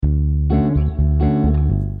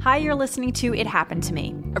Hi, you're listening to It Happened to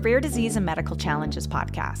Me, a rare disease and medical challenges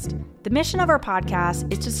podcast. The mission of our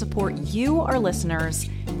podcast is to support you, our listeners,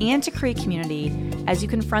 and to create community as you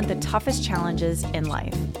confront the toughest challenges in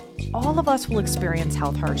life. All of us will experience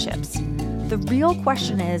health hardships. The real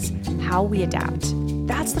question is how we adapt.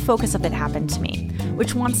 That's the focus of It Happened to Me,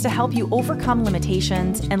 which wants to help you overcome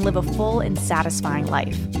limitations and live a full and satisfying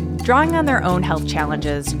life. Drawing on their own health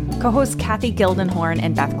challenges, co-hosts Cathy Gildenhorn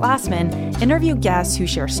and Beth Glassman interview guests who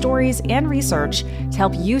share stories and research to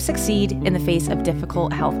help you succeed in the face of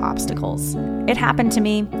difficult health obstacles. It happened to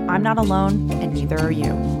me. I'm not alone, and neither are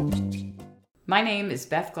you. My name is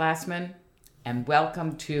Beth Glassman, and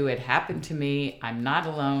welcome to It Happened to Me. I'm not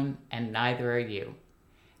alone, and neither are you.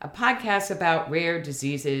 A podcast about rare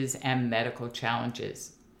diseases and medical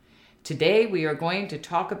challenges. Today we are going to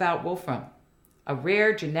talk about Wolfram, a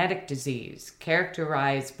rare genetic disease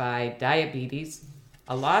characterized by diabetes,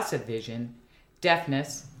 a loss of vision,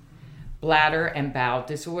 deafness, bladder and bowel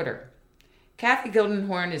disorder. Cathy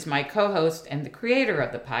Gildenhorn is my co-host and the creator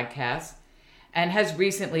of the podcast and has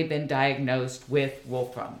recently been diagnosed with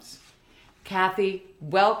Wolfram's. Cathy,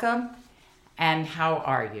 welcome, and how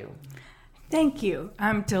are you? Thank you.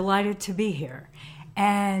 I'm delighted to be here.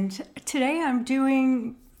 And today I'm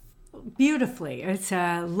doing beautifully. It's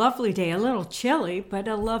a lovely day, a little chilly, but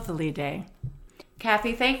a lovely day.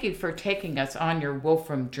 Cathy, thank you for taking us on your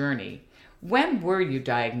Wolfram journey. When were you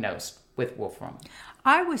diagnosed with Wolfram?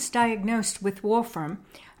 I was diagnosed with Wolfram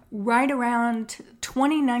right around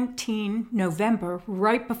 2019, November,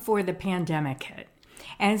 right before the pandemic hit.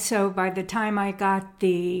 And so by the time I got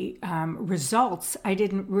the results, I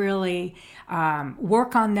didn't really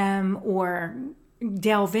work on them or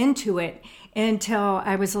delve into it until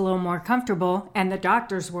I was a little more comfortable and the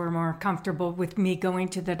doctors were more comfortable with me going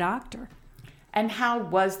to the doctor. And how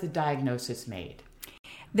was the diagnosis made?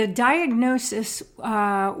 The diagnosis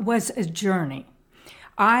was a journey.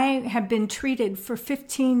 I have been treated for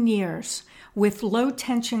 15 years with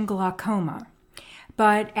low-tension glaucoma,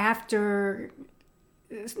 but after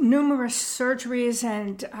numerous surgeries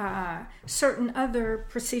and certain other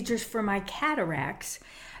procedures for my cataracts,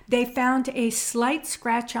 they found a slight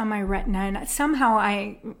scratch on my retina, and somehow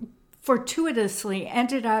I fortuitously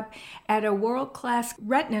ended up at a world-class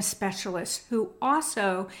retina specialist who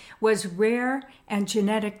also was rare and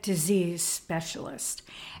genetic disease specialist.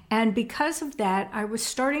 And because of that, I was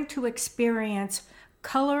starting to experience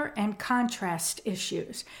color and contrast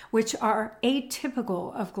issues, which are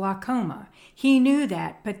atypical of glaucoma. He knew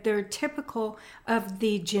that, but they're typical of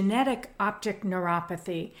the genetic optic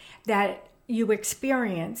neuropathy that you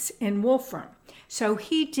experience in Wolfram. So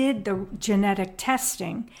he did the genetic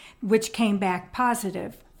testing, which came back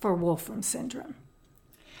positive for Wolfram syndrome.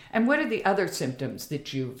 And what are the other symptoms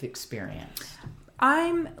that you've experienced?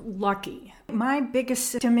 I'm lucky. My biggest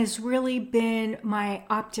symptom has really been my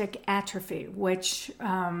optic atrophy, which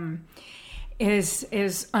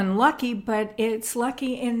is unlucky, but it's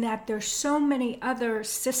lucky in that there's so many other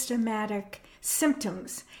systematic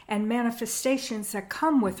symptoms and manifestations that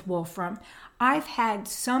come with Wolfram. I've had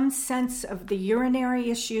some sense of the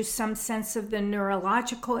urinary issues, some sense of the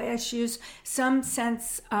neurological issues, some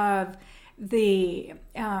sense of the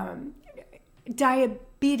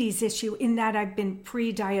diabetes issue in that I've been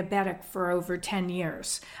pre-diabetic for over 10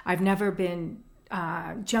 years. I've never been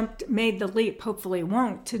made the leap, hopefully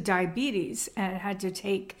won't, to diabetes and had to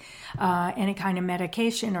take any kind of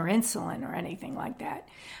medication or insulin or anything like that.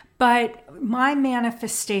 But my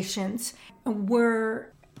manifestations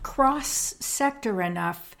were cross-sector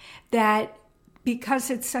enough that because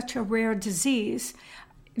it's such a rare disease,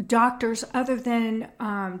 doctors other than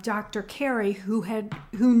Dr. Carey, who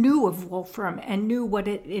knew of Wolfram and knew what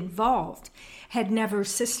it involved, had never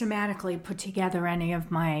systematically put together any of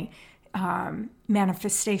my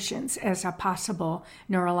manifestations as a possible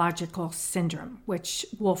neurological syndrome, which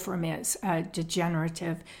Wolfram is, a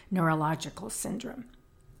degenerative neurological syndrome.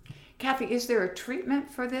 Cathy, is there a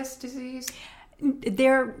treatment for this disease?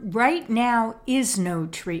 There right now is no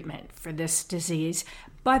treatment for this disease,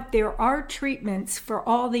 but there are treatments for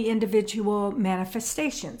all the individual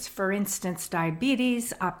manifestations. For instance,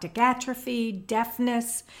 diabetes, optic atrophy,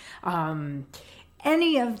 deafness,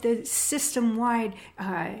 any of the system-wide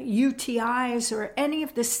UTIs or any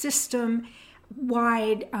of the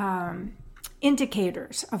system-wide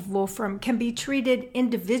indicators of Wolfram can be treated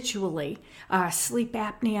individually. Sleep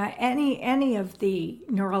apnea, any of the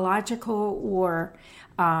neurological or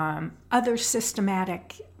other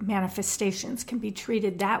systematic manifestations can be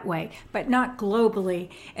treated that way, but not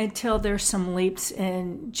globally until there's some leaps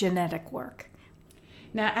in genetic work.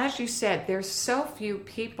 Now, as you said, there's so few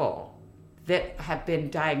people that have been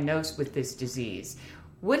diagnosed with this disease.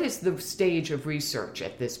 What is the stage of research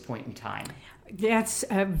at this point in time? That's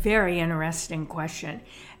a very interesting question.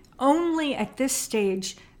 Only at this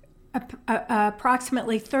stage,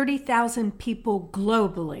 approximately 30,000 people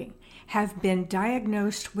globally have been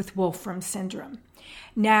diagnosed with Wolfram syndrome.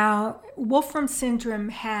 Now, Wolfram syndrome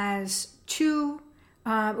has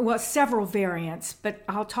several variants, but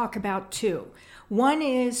I'll talk about two. One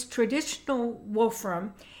is traditional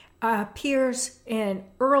Wolfram appears in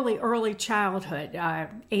early childhood,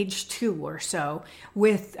 age 2 or so,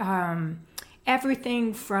 with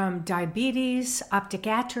everything from diabetes, optic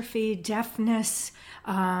atrophy, deafness,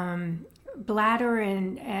 bladder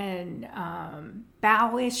and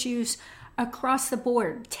bowel issues across the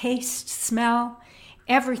board, taste, smell,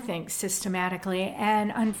 everything systematically.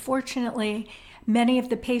 And unfortunately, many of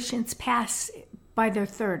the patients pass by their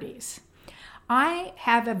 30s. I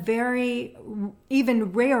have a very,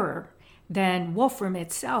 even rarer than Wolfram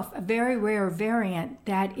itself, a very rare variant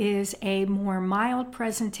that is a more mild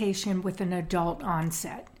presentation with an adult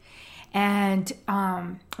onset. And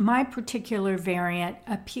my particular variant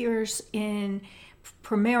appears in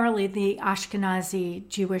primarily the Ashkenazi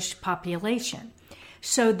Jewish population.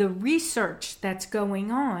 So the research that's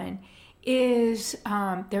going on is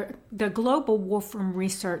the global Wolfram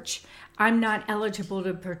research. I'm not eligible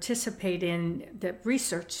to participate in the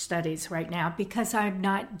research studies right now because I'm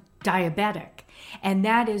not diabetic. And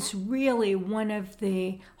that is really one of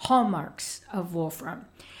the hallmarks of Wolfram.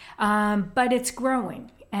 But it's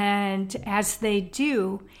growing. And as they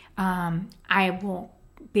do, I will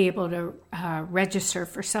be able to register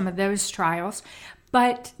for some of those trials.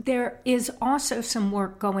 But there is also some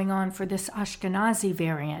work going on for this Ashkenazi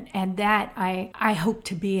variant, and that I hope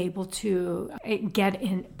to be able to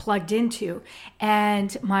get plugged into.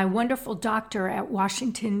 And my wonderful doctor at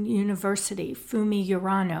Washington University, Fumi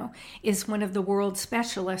Urano, is one of the world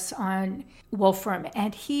specialists on Wolfram,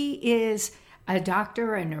 and he is a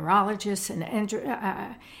doctor, a neurologist, an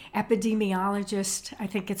epidemiologist, I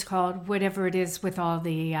think it's called, whatever it is with all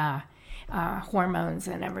the hormones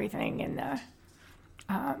and everything and the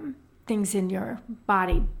things in your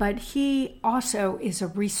body. But he also is a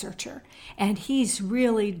researcher, and he's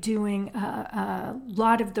really doing a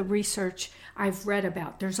lot of the research I've read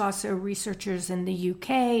about. There's also researchers in the UK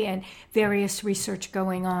and various research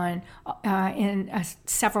going on in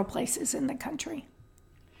several places in the country.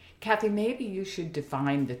 Cathy, maybe you should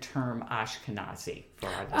define the term Ashkenazi for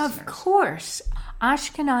our listeners. Of course.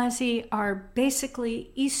 Ashkenazi are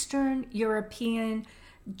basically Eastern European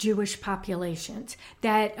Jewish populations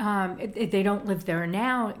that they don't live there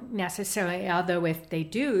now necessarily, although if they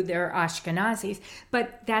do, they're Ashkenazis,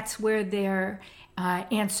 but that's where their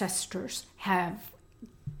ancestors have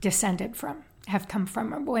descended from, have come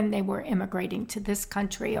from when they were immigrating to this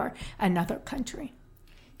country or another country.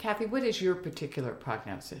 Cathy, what is your particular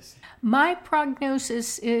prognosis? My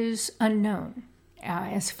prognosis is unknown.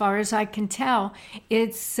 As far as I can tell,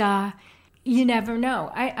 it's, you never know.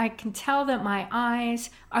 I can tell that my eyes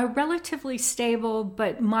are relatively stable,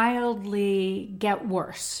 but mildly get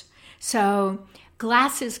worse. So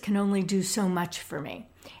glasses can only do so much for me.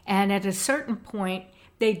 And at a certain point,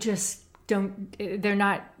 they just they're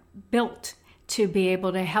not built to be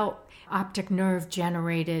able to help optic nerve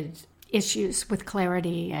generated issues with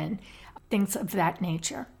clarity and things of that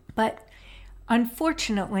nature. But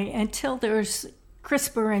unfortunately, until there's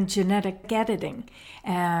CRISPR and genetic editing,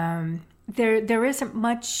 there isn't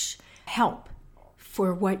much help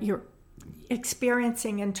for what you're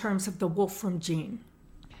experiencing in terms of the Wolfram gene.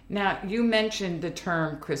 Now, you mentioned the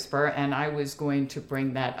term CRISPR, and I was going to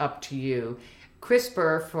bring that up to you.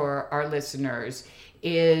 CRISPR, for our listeners,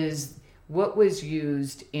 is what was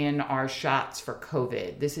used in our shots for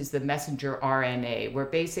COVID. This is the messenger RNA, where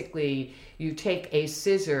basically you take a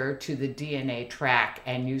scissor to the DNA track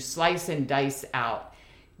and you slice and dice out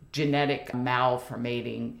genetic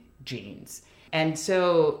malformating genes. And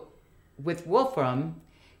so with Wolfram,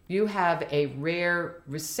 you have a rare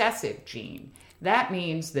recessive gene. That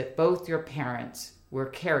means that both your parents were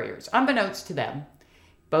carriers. Unbeknownst to them,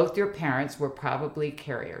 both your parents were probably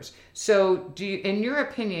carriers. So in your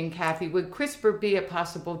opinion, Cathy, would CRISPR be a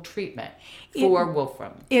possible treatment for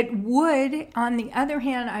Wolfram? It would. On the other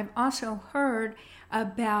hand, I've also heard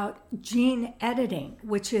about gene editing,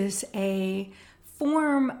 which is a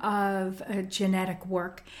form of genetic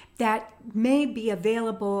work that may be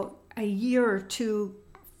available a year or two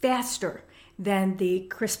faster than the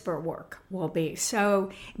CRISPR work will be.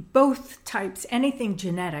 So both types, anything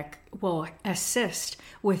genetic, will assist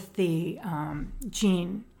with the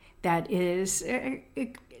gene that is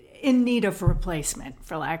in need of replacement,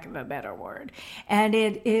 for lack of a better word. And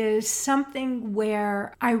it is something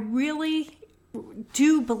where I really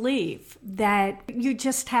do believe that you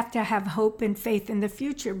just have to have hope and faith in the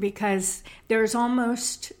future, because there's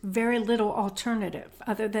almost very little alternative.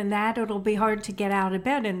 Other than that, it'll be hard to get out of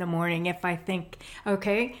bed in the morning if I think,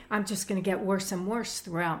 okay, I'm just going to get worse and worse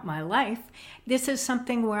throughout my life. This is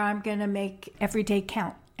something where I'm going to make every day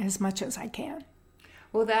count as much as I can.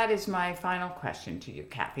 Well, that is my final question to you,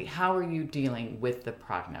 Cathy. How are you dealing with the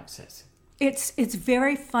prognosis? It's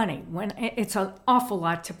very funny. When it's an awful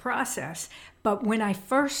lot to process, but when I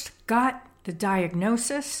first got the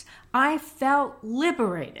diagnosis, I felt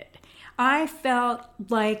liberated. I felt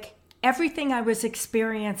like everything I was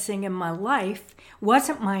experiencing in my life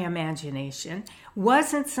wasn't my imagination,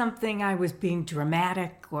 wasn't something I was being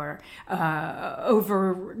dramatic or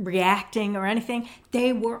overreacting or anything.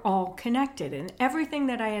 They were all connected. And everything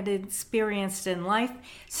that I had experienced in life,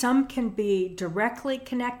 some can be directly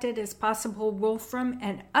connected as possible Wolfram,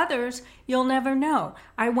 and others you'll never know.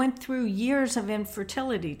 I went through years of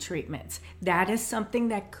infertility treatments. That is something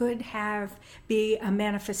that could be a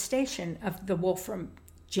manifestation of the Wolfram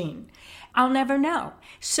gene. I'll never know.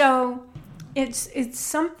 So it's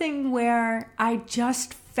something where I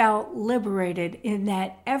just felt liberated in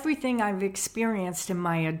that everything I've experienced in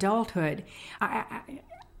my adulthood,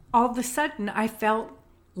 all of a sudden I felt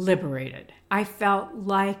liberated. I felt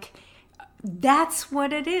like that's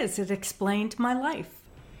what it is. It explained my life.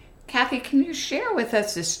 Cathy, can you share with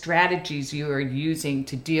us the strategies you are using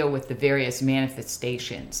to deal with the various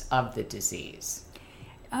manifestations of the disease?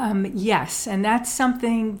 Yes, and that's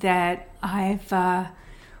something that I've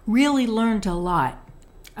really learned a lot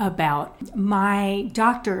about. My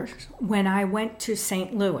doctor, when I went to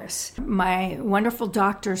St. Louis, my wonderful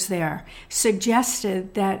doctors there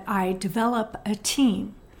suggested that I develop a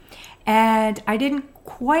team. And I didn't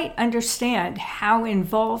quite understand how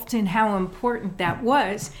involved and how important that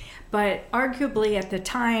was, but arguably at the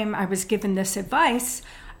time I was given this advice,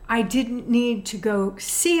 I didn't need to go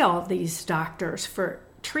see all these doctors for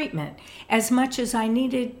treatment as much as I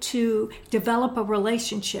needed to develop a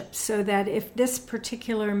relationship so that if this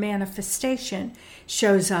particular manifestation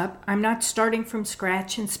shows up, I'm not starting from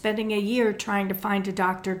scratch and spending a year trying to find a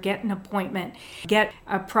doctor, get an appointment, get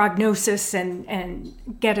a prognosis, and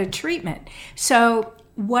get a treatment. So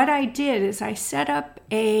what I did is I set up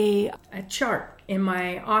a chart in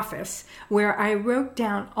my office where I wrote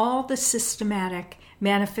down all the systematic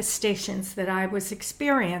manifestations that I was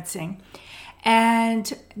experiencing,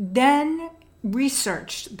 and then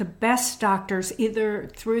researched the best doctors, either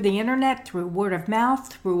through the internet, through word of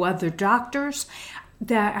mouth, through other doctors,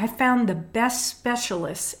 that I found the best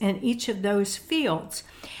specialists in each of those fields.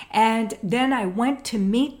 And then I went to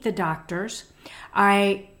meet the doctors.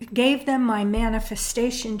 I gave them my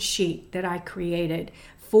manifestation sheet that I created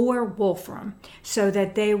for Wolfram so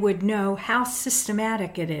that they would know how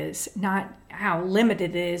systematic it is, not how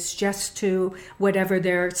limited it is just to whatever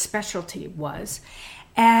their specialty was,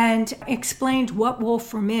 and explained what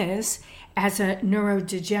Wolfram is as a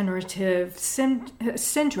neurodegenerative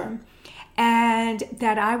syndrome, and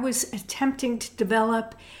that I was attempting to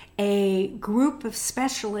develop a group of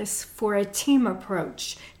specialists for a team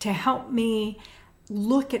approach to help me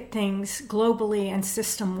look at things globally and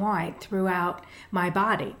system-wide throughout my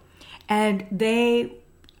body. And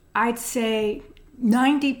I'd say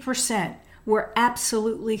 90% were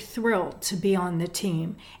absolutely thrilled to be on the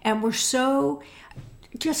team and were so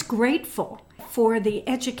just grateful for the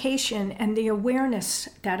education and the awareness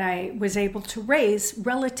that I was able to raise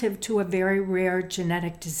relative to a very rare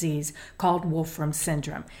genetic disease called Wolfram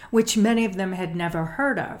syndrome, which many of them had never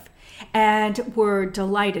heard of, and were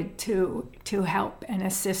delighted to help and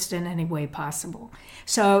assist in any way possible.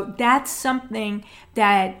 So that's something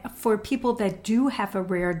that for people that do have a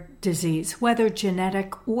rare disease, whether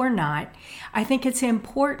genetic or not, I think it's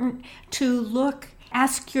important to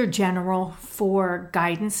ask your general for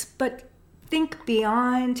guidance, but think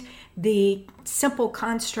beyond the simple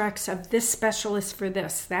constructs of this specialist for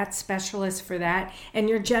this, that specialist for that, and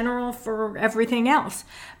your general for everything else.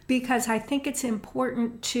 Because I think it's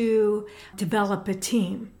important to develop a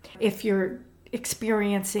team if you're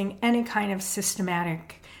experiencing any kind of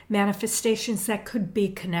systematic manifestations that could be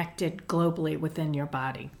connected globally within your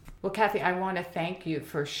body. Well, Cathy, I want to thank you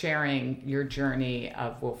for sharing your journey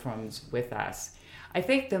of Wolfram's with us. I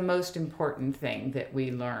think the most important thing that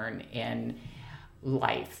we learn in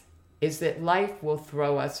life is that life will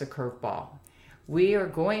throw us a curveball. We are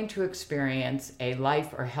going to experience a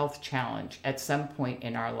life or health challenge at some point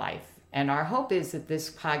in our life. And our hope is that this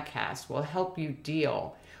podcast will help you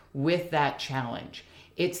deal with that challenge.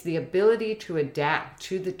 It's the ability to adapt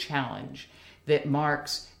to the challenge that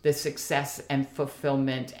marks the success and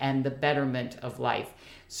fulfillment and the betterment of life.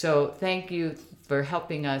 So thank you for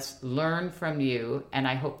helping us learn from you, and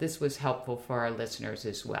I hope this was helpful for our listeners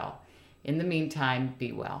as well. In the meantime,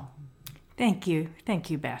 be well. Thank you. Thank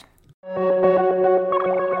you, Beth.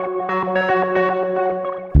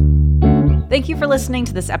 Thank you for listening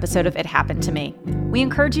to this episode of It Happened to Me. We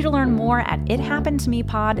encourage you to learn more at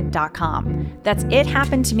ithappenedtomepod.com. That's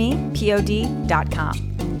ithappenedtomepod.com.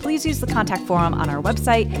 Please use the contact form on our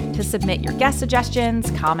website to submit your guest suggestions,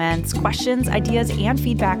 comments, questions, ideas, and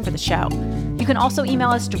feedback for the show. You can also email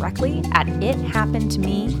us directly at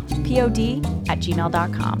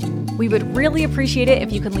ithappenedtomepod@gmail.com. We would really appreciate it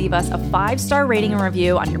if you could leave us a 5-star rating and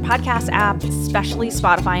review on your podcast app, especially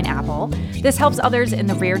Spotify and Apple. This helps others in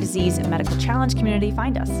the rare disease and medical challenge community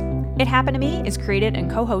find us. It Happened to Me is created and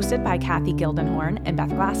co-hosted by Cathy Gildenhorn and Beth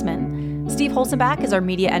Glassman. Steve Holzenbach is our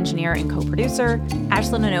media engineer and co-producer.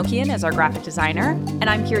 Ashlyn Anokian is our graphic designer. And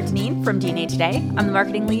I'm Kira Deneen from DNA Today. I'm the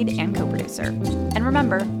marketing lead and co-producer. And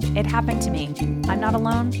remember, it happened to me. I'm not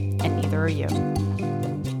alone, and neither are you.